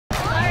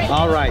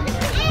All right.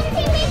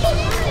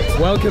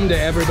 Welcome to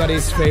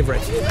everybody's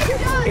favorite.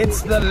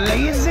 It's the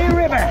lazy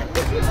river,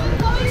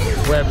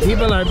 where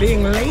people are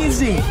being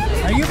lazy.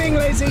 Are you being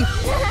lazy?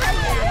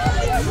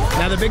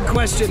 Now the big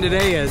question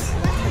today is,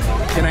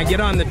 can I get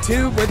on the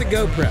tube with a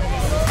GoPro?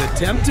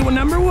 Attempt to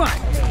number 1.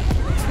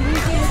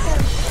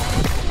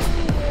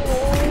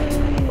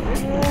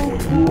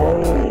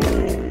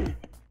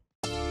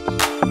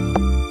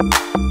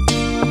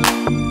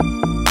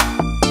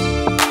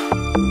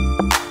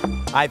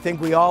 I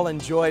think we all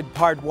enjoyed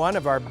part 1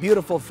 of our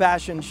beautiful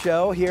fashion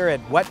show here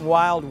at Wet n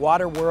Wild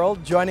Water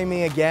World. Joining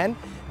me again,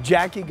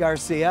 Jackie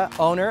Garcia,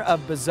 owner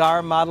of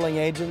Bazaar Modeling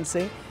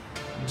Agency.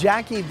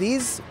 Jackie,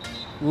 these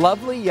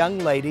lovely young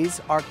ladies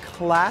are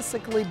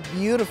classically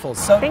beautiful,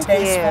 so tasteful.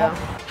 You.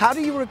 How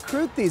do you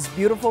recruit these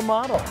beautiful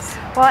models?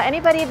 Well,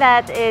 anybody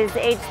that is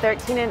age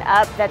 13 and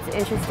up that's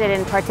interested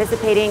in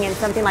participating in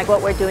something like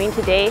what we're doing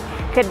today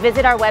could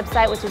visit our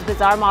website, which is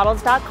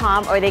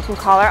bazaarmodels.com, or they can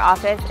call our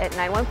office at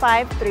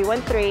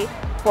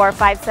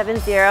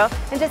 915-313-4570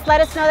 and just let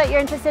us know that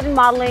you're interested in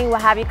modeling. We'll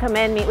have you come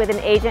in, meet with an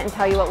agent, and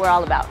tell you what we're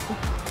all about.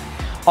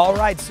 All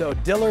right, so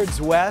Dillard's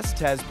West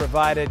has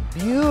provided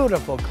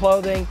beautiful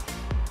clothing.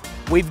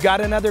 We've got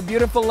another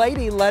beautiful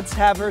lady. Let's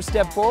have her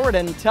step forward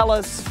and tell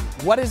us,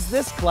 what is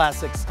this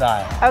classic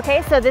style?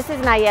 Okay, so this is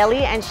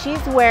Nayeli, and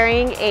she's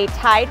wearing a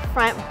tied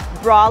front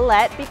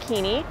bralette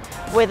bikini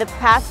with a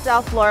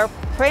pastel floral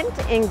print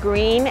in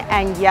green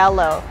and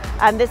yellow.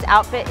 This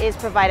outfit is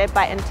provided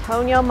by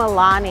Antonio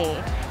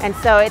Milani, and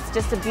so it's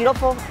just a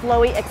beautiful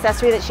flowy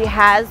accessory that she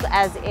has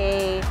as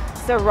a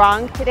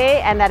sarong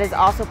today, and that is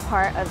also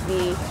part of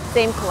the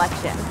same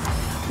collection.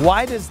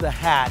 Why does the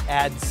hat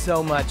add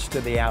so much to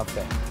the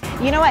outfit?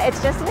 You know what,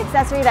 it's just an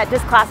accessory that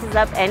just classes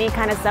up any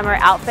kind of summer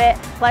outfit,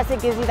 plus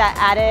it gives you that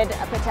added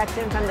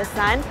protection from the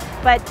sun.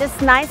 But just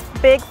nice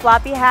big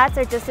floppy hats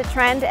are just a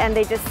trend, and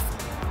they just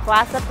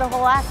class up the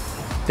whole act.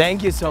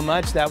 Thank you so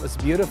much, that was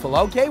beautiful.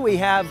 Okay, we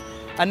have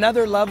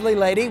another lovely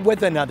lady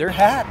with another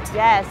hat.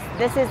 Yes,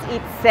 this is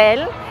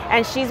Itzel,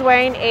 and she's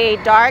wearing a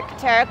dark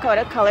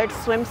terracotta colored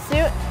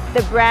swimsuit.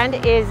 The brand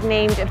is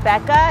named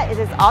Becca. It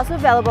is also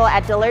available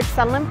at Dillard's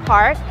Sunland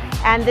Park.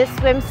 And this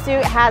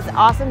swimsuit has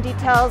awesome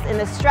details in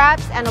the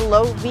straps and a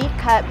low V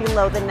cut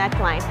below the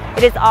neckline.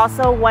 It is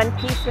also a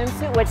one-piece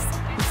swimsuit, which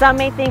some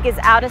may think is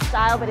out of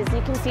style, but as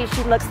you can see,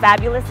 she looks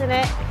fabulous in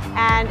it,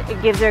 and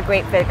it gives her a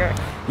great figure.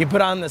 You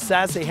put on the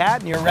sassy hat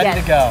and you're ready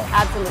to go.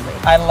 Absolutely.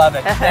 I love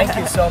it. Thank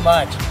you so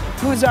much.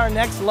 Who's our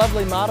next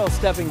lovely model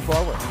stepping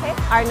forward? Okay.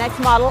 Our next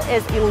model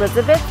is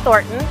Elizabeth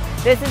Thornton.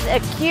 This is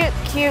a cute,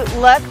 cute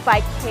look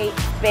by Kate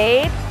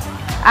Spade.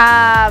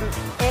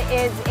 It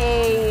is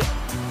a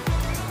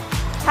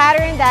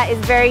pattern that is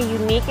very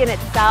unique in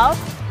itself.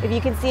 If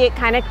you can see, it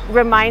kind of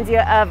reminds you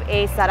of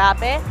a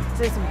sarape.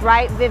 So it's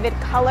bright, vivid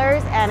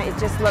colors, and it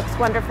just looks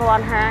wonderful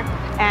on her,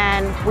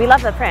 and we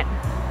love the print.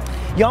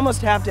 You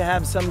almost have to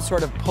have some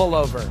sort of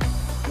pullover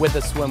with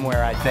the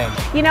swimwear, I think.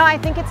 You know, I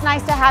think it's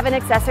nice to have an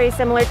accessory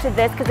similar to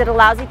this because it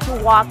allows you to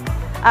walk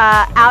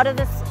out of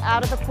the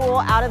pool,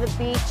 out of the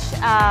beach,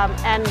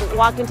 and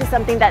walk into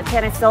something that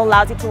kind of still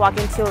allows you to walk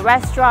into a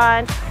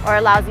restaurant or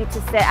allows you to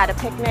sit at a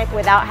picnic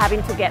without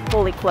having to get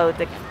fully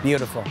clothed.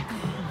 Beautiful.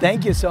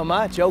 Thank you so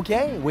much.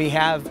 Okay, we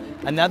have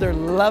another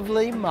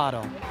lovely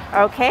model.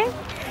 Okay.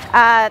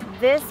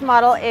 This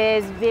model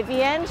is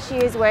Vivian. She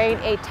is wearing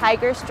a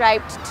tiger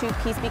striped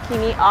two-piece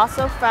bikini,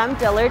 also from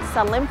Dillard's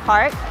Sunland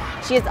Park.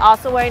 She is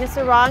also wearing a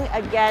sarong,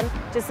 again,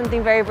 just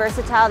something very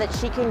versatile that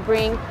she can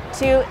bring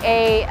to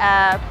a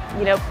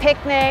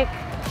picnic.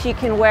 She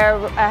can wear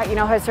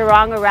her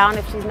sarong around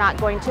if she's not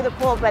going to the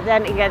pool, but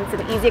then again, it's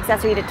an easy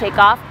accessory to take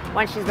off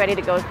once she's ready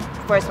to go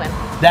for a swim.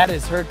 That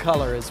is her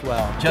color as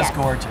well, just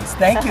gorgeous.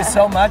 Thank you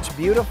so much,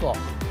 beautiful.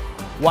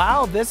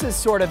 Wow, this has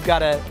sort of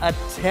got a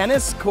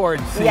tennis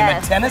court theme, a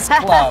tennis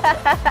club.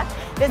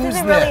 This is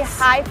a really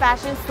high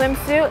fashion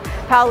swimsuit.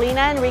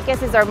 Paulina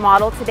Enriquez is our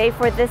model today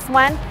for this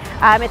one.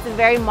 It's a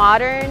very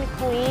modern,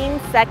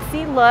 clean,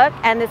 sexy look,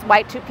 and this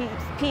white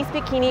two-piece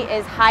bikini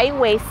is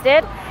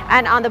high-waisted,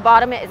 and on the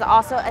bottom it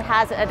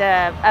has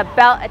a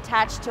belt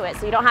attached to it,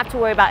 so you don't have to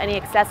worry about any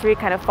accessory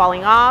kind of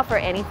falling off or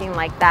anything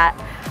like that.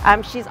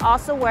 She's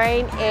also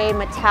wearing a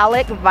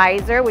metallic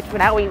visor, which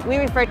we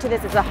refer to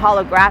this as a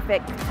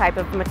holographic type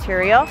of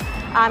material,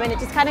 and it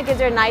just kind of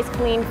gives her a nice,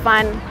 clean,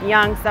 fun,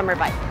 young summer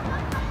vibe.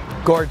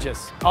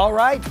 Gorgeous. All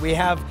right, we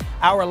have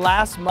our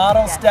last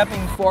model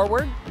stepping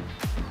forward.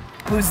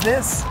 Who's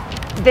this?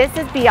 This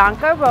is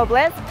Bianca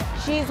Robles.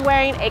 She's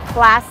wearing a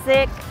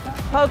classic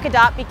polka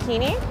dot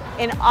bikini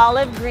in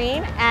olive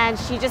green, and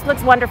she just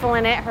looks wonderful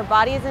in it. Her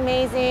body is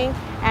amazing,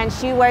 and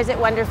she wears it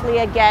wonderfully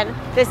again.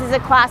 This is a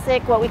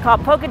classic, what we call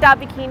polka dot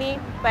bikini,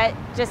 but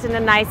just in a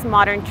nice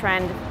modern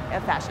trend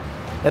of fashion.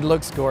 It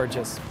looks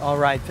gorgeous. All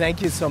right,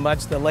 thank you so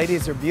much. The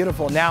ladies are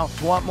beautiful. Now,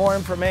 if you want more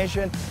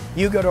information,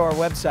 you go to our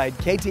website,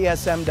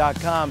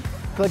 ktsm.com.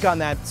 Click on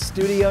that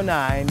Studio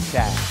 9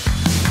 tab.